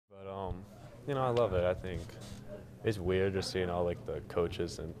I love it. I think it's weird just seeing all like the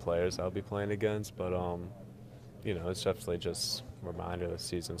coaches and players I'll be playing against, but it's definitely just a reminder the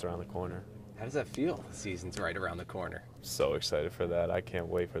season's around the corner. How does that feel? The season's right around the corner. So excited for that. I can't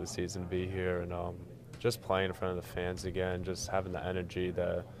wait for the season to be here and just playing in front of the fans again, just having the energy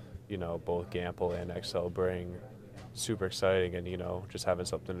that, both Gamble and XL bring. Super exciting, and, just having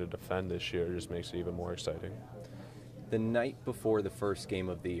something to defend this year just makes it even more exciting. The night before the first game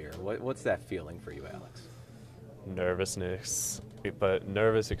of the year, what's that feeling for you, Alex? Nervousness, but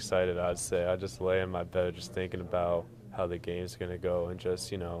nervous, excited, I'd say. I just lay in my bed just thinking about how the game's going to go and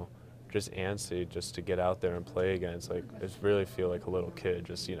just antsy just to get out there and play again. It's like, I just really feel like a little kid,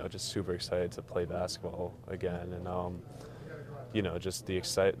 just super excited to play basketball again. And, just the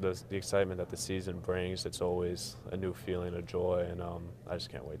excitement that the season brings, it's always a new feeling of joy, and I just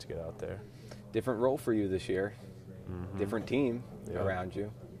can't wait to get out there. Different role for you this year, different team around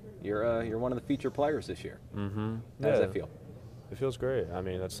you. You're one of the featured players this year. How does that feel? It feels great. I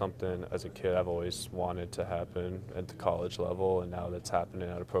mean, that's something as a kid I've always wanted to happen at the college level, and now that's happening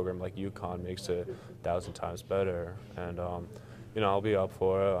at a program like UConn makes it 1,000 times better. And I'll be up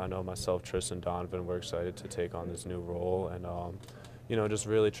for it. I know myself, Tristan, Donovan, we're excited to take on this new role, and just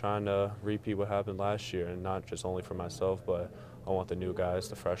really trying to repeat what happened last year, and not just only for myself, but I want the new guys,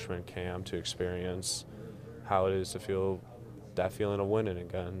 the freshman Cam, to experience how it is to feel that feeling of winning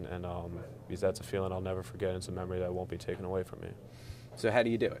again, and because that's a feeling I'll never forget. It's a memory that won't be taken away from me. So how do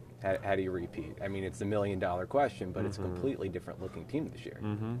you do it? How do you repeat? I mean, it's the $1,000,000 question, but it's a completely different looking team this year.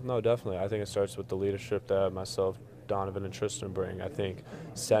 No, definitely. I think it starts with the leadership that myself, Donovan, and Tristan bring. I think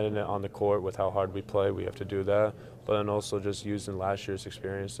setting it on the court with how hard we play, we have to do that, but then also just using last year's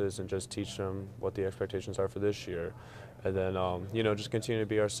experiences and just teach them what the expectations are for this year. And then, just continue to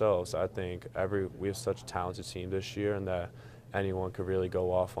be ourselves. I think we have such a talented team this year, and that anyone could really go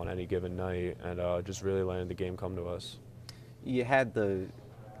off on any given night, and just really letting the game come to us. You had the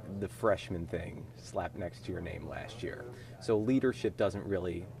freshman thing slapped next to your name last year. So leadership doesn't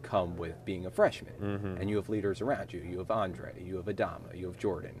really come with being a freshman. And you have leaders around you. You have Andre, you have Adama, you have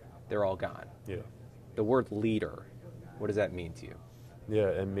Jordan. They're all gone. Yeah. The word leader, what does that mean to you? Yeah,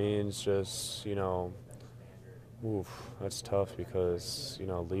 it means just, that's tough because,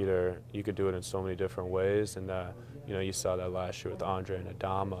 leader, you could do it in so many different ways, and you saw that last year with Andre and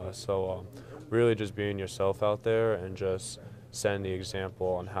Adama. So really just being yourself out there and just setting the example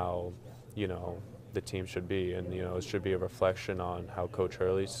on how, the team should be. And, it should be a reflection on how Coach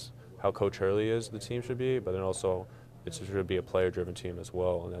Hurley is the team should be, but then also it should be a player-driven team as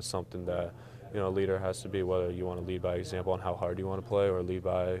well. And that's something that, a leader has to be, whether you want to lead by example on how hard you want to play or lead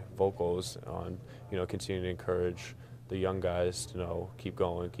by vocals on, continuing to encourage the young guys to, keep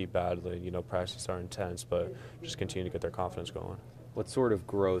going, keep battling. Practices are intense, but just continue to get their confidence going. What sort of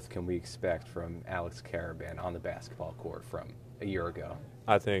growth can we expect from Alex Karaban on the basketball court from a year ago?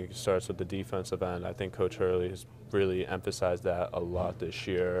 I think it starts with the defensive end. I think Coach Hurley has really emphasized that a lot this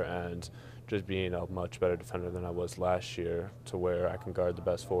year, and just being a much better defender than I was last year, to where I can guard the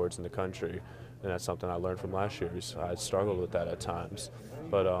best forwards in the country. And that's something I learned from last year. I struggled with that at times.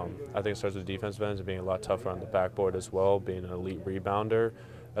 But I think it starts with defensive ends and being a lot tougher on the backboard as well, being an elite rebounder.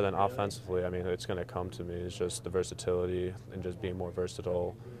 And then offensively, I mean, it's going to come to me. It's just the versatility and just being more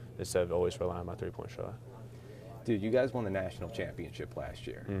versatile instead of always relying on my three-point shot. Dude, you guys won the national championship last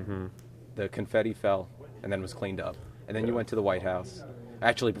year. The confetti fell and then was cleaned up. And then you went to the White House.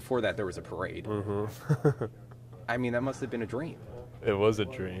 Actually, before that, there was a parade. I mean, that must have been a dream. It was a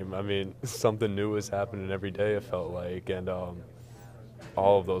dream. I mean, something new was happening every day, it felt like. And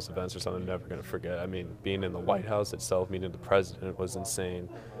all of those events are something I'm never going to forget. I mean, being in the White House itself, meeting the president was insane.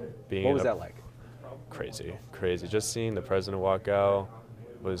 What was that like? Crazy. Just seeing the president walk out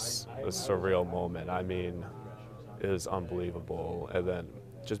was a surreal moment. I mean, it was unbelievable. And then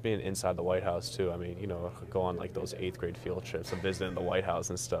just being inside the White House, too. I mean, go on like those 8th grade field trips and visiting the White House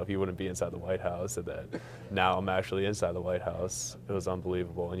and stuff. You wouldn't be inside the White House. And then now I'm actually inside the White House. It was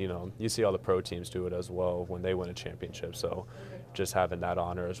unbelievable. And, you see all the pro teams do it as well when they win a championship. So just having that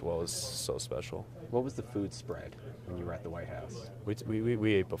honor as well is so special. What was the food spread when you were at the White House?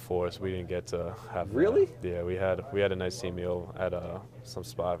 We ate before, so we didn't get to have Really? that. Yeah, we had a nice team meal at some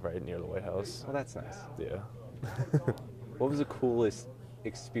spot right near the White House. Well, that's nice. Yeah. What was the coolest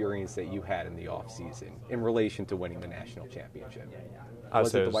experience that you had in the off season in relation to winning the national championship?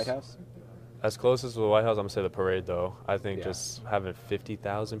 Was it the White House? As close as the White House, I'm going to say the parade, though. I think just having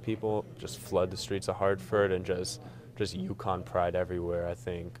 50,000 people just flood the streets of Hartford and just UConn pride everywhere, I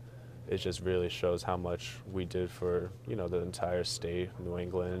think it just really shows how much we did for, the entire state, New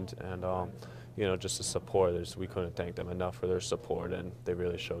England. And, just the support. We couldn't thank them enough for their support, and they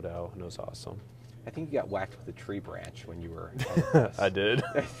really showed out, and it was awesome. I think you got whacked with a tree branch when you were. I did.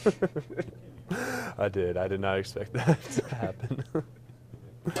 I did. I did not expect that to happen.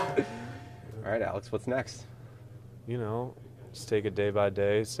 All right, Alex, what's next? Just take it day by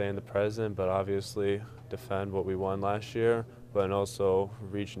day, stay in the present, but obviously defend what we won last year, but also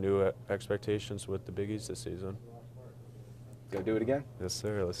reach new expectations with the Big East this season. Go do it again. Yes,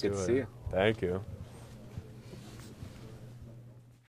 sir. Let's Good do it. to see you. Thank you.